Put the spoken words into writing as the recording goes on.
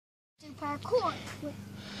parkour.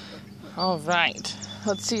 All right.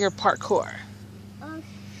 Let's see your parkour.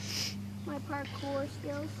 My parkour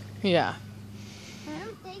skills. Yeah. I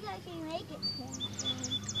don't think I can make it.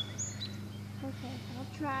 Okay, I'll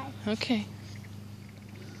try. Okay.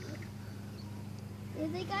 You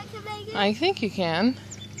think I can make it? I think you can.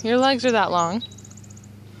 Your legs are that long.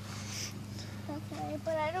 Okay,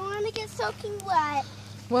 but I don't want to get soaking wet.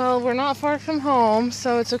 Well, we're not far from home,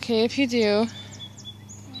 so it's okay if you do.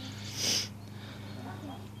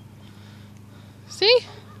 See?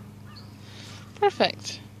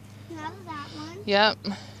 Perfect. Now that one. Yep.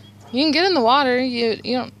 You can get in the water. You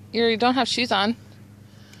don't have shoes on.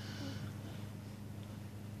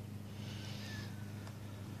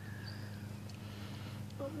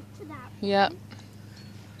 Over to that one. Yep.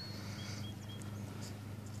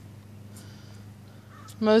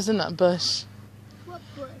 Mo's in that bush. What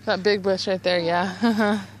bush? That big bush right there, yeah. I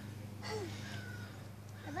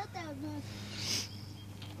thought that was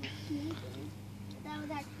that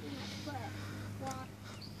was actually my foot. Well,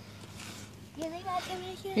 you think I can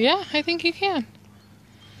make it? Yeah, I think you can.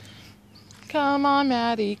 Come on,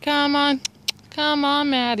 Maddie. Come on. Come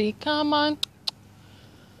on, Maddie. Come on.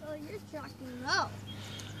 Oh, you're shocking Mo.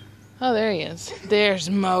 Oh, there he is.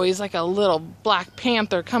 There's Mo. He's like a little black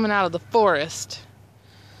panther coming out of the forest.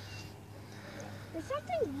 There's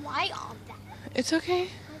something white on that. It's okay.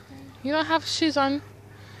 Okay. You don't have shoes on.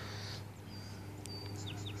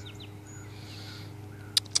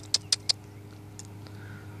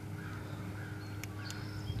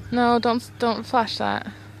 No, don't flash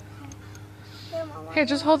that. Here,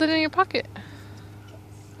 just hold it in your pocket.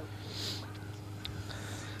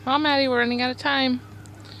 Come on, Maddie, we're running out of time.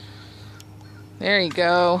 There you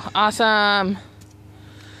go. Awesome.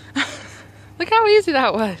 Look how easy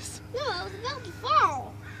that was. No, I was about to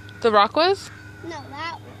fall. The rock was? No,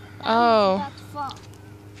 that one. Oh. I was about to fall.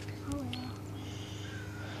 Oh, yeah.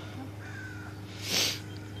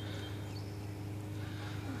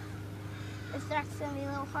 This track's going to be a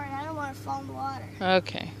little hard. I don't want to fall in the water.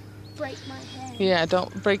 Okay. Break my head. Yeah,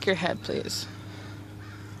 don't break your head, please.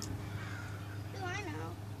 Oh, I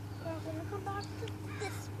know. We're going to come back to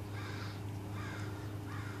this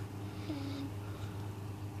one.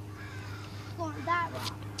 Go on that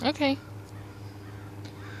rock. Okay.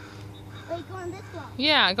 Wait, go on this rock.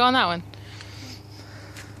 Yeah, go on that one.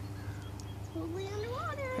 Totally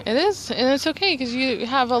underwater. It is, and it's okay because you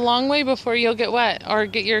have a long way before you'll get wet or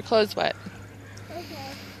get your clothes wet.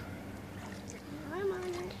 Okay. I'm on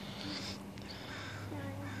it.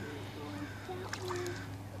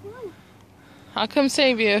 Come on. I'll come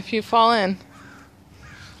save you if you fall in.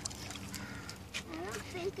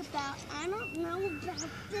 I don't know about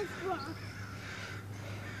this rock.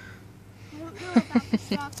 I don't know about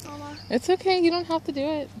this rock, Mama. It's okay, you don't have to do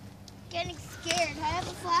it. Getting scared. I have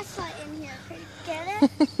a flashlight in here. Can you get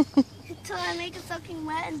it? Until I make it soaking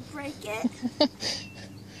wet and break it.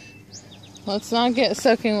 Let's not get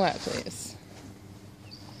soaking wet, please.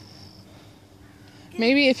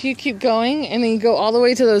 Maybe if you keep going and then you go all the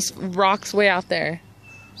way to those rocks way out there.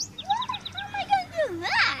 How am I going to do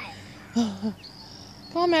that?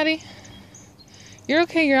 Come on, Maddie. You're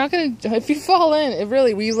okay. You're not going to... If you fall in,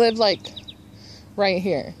 we live like right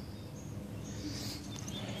here.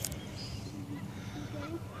 I'm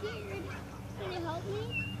getting scared. Can you help me?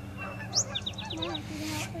 Mama, can you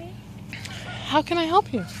help me? How can I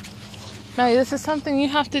help you? Maddie, this is something you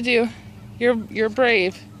have to do. You're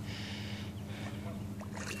brave.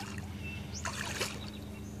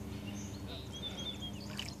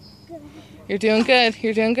 You're doing good.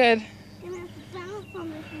 You're doing good. I'm going to have to balance on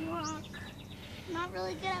this rock. I'm not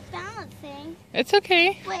really good at balancing. It's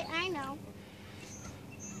okay. Wait, I know.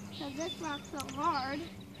 Because this rock's so hard.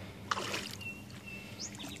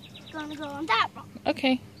 It's going to go on that rock.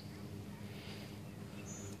 Okay.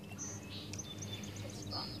 This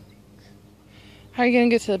rock. How are you going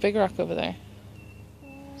to get to the big rock over there?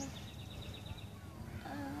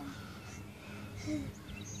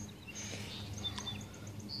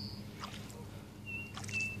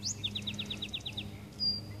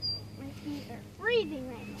 My feet are freezing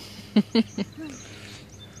right now.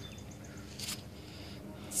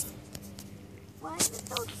 Why is it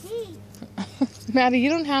so cheap? Maddie, you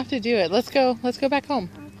don't have to do it. Let's go back home.